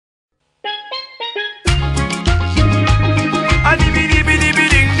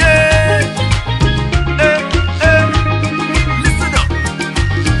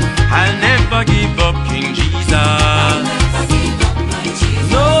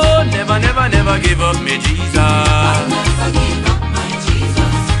never give up me Jesus. I'll never give up my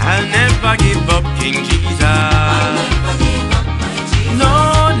Jesus. I'll never give up King Jesus. I'll never give up my Jesus. No,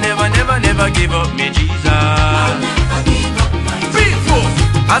 never give up me Jesus. I'll never give up my People,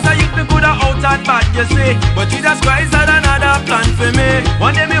 as a youth me coulda out and bad, you see, but Jesus Christ had another plan for me.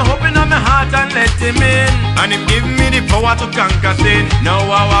 One day me open up my heart and let Him in, and Him give me the power to conquer sin. Now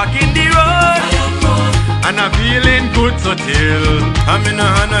I walk in the road, and I'm feeling good so till I'm in a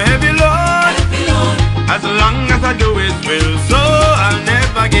hand of heavy load. As long as I do His will, so I'll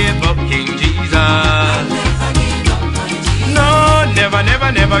never give up King Jesus. I'll never give up my Jesus. No,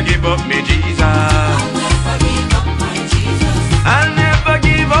 never give up me Jesus. I'll never give up my Jesus. I'll never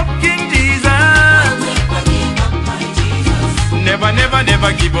give up King Jesus. I'll never give up my Jesus. Never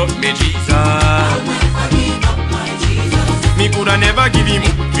give up me Jesus. I'll never give up my Jesus. Me coulda never give Him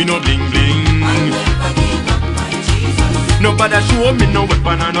up with no bling bling. I'll never give up my Jesus. Nobody show me no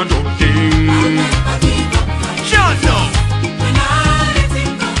weapon and no drug thing. I'll never give up my Jesus. Shut up. When I let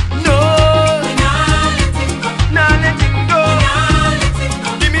Him go. No, When I let Him go. nah let Him go. When I let Him go.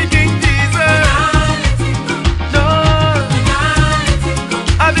 Give me King Jesus. When I let Him go. No, When I let Him go.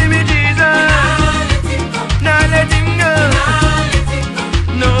 I be me Jesus. When I let Him go. Nah let Him go. When I let Him go.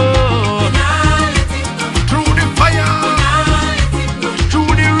 No, When I let Him go. through the fire, When I let Him go.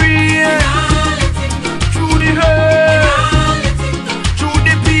 through the rain, When I let Him go. through the hurt, When I let Him go. through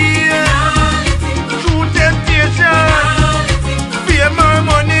the pain, When I let Him go. through temptation, When I let Him go. fear more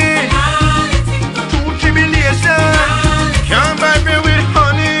money, When I let Him go. through tribulation, can't buy me with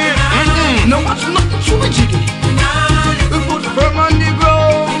honey. No, watch nothing through the jiggy. We put firm on the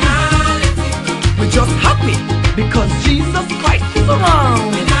ground. We're just happy because Jesus Christ is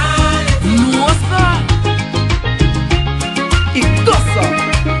around. No, sir. It does, sir.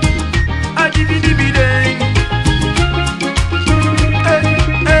 A dibby dibby dang. Eh,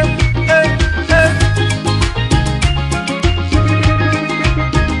 eh, eh, eh.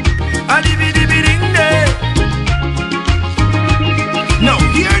 A dibby dibby ding dang. Now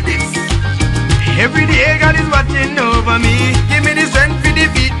hear this. Every day God is watching over me. Give me the strength to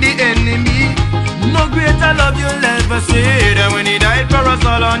defeat the enemy. No greater love you'll ever see than when He died for us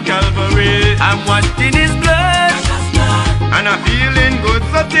all on Calvary. I'm washed in His blood, and I'm feeling good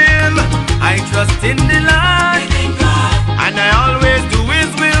so till I trust in the Lord, and I always do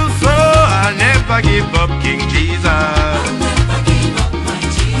His will, so I'll never give up King Jesus. I'll never give up my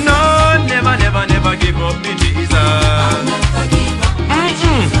Jesus. No, never give up me Jesus. I'll never give up my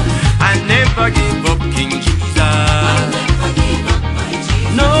Jesus. I'll never give up King Jesus. I'll never give up my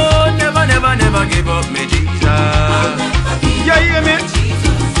Jesus. No, never give up me Jesus. I'll never give You up hear me? my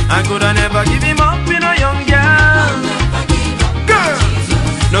Jesus. I coulda never give Him up in a young girl. I'll never give up my Girl,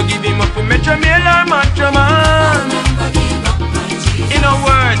 Jesus. no give Him up in Metro Mail or Metro I'll Man. never give up my Jesus. It no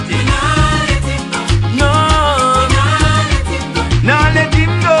worth When it. I let Him go. No, When I let Him go. now let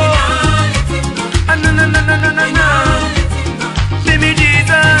Him go. I let Him go. Ah, no. I let Him go. Be me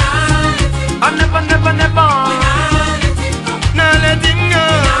Jesus. I let Him go. I never. I let Him go. Now let Him go.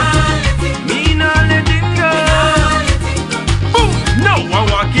 I let Him go. Me now let Him go. I let Him go. Boom. Now I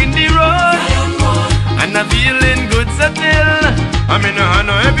walk in the road, and I'm feeling good so till I'm in a hand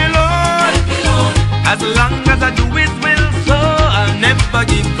of heavy load. As long as I do His will, so I'll never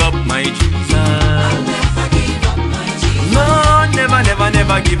give up my Jesus. I'll never give up my Jesus. No,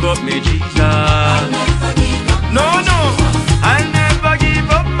 never give up me Jesus. I'll never give up. No, I'll never give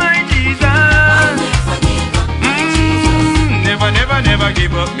up my Jesus. I'll never give up. Never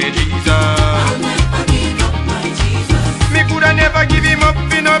give up me Jesus. I'll never give up my Jesus. Me coulda never give Him up.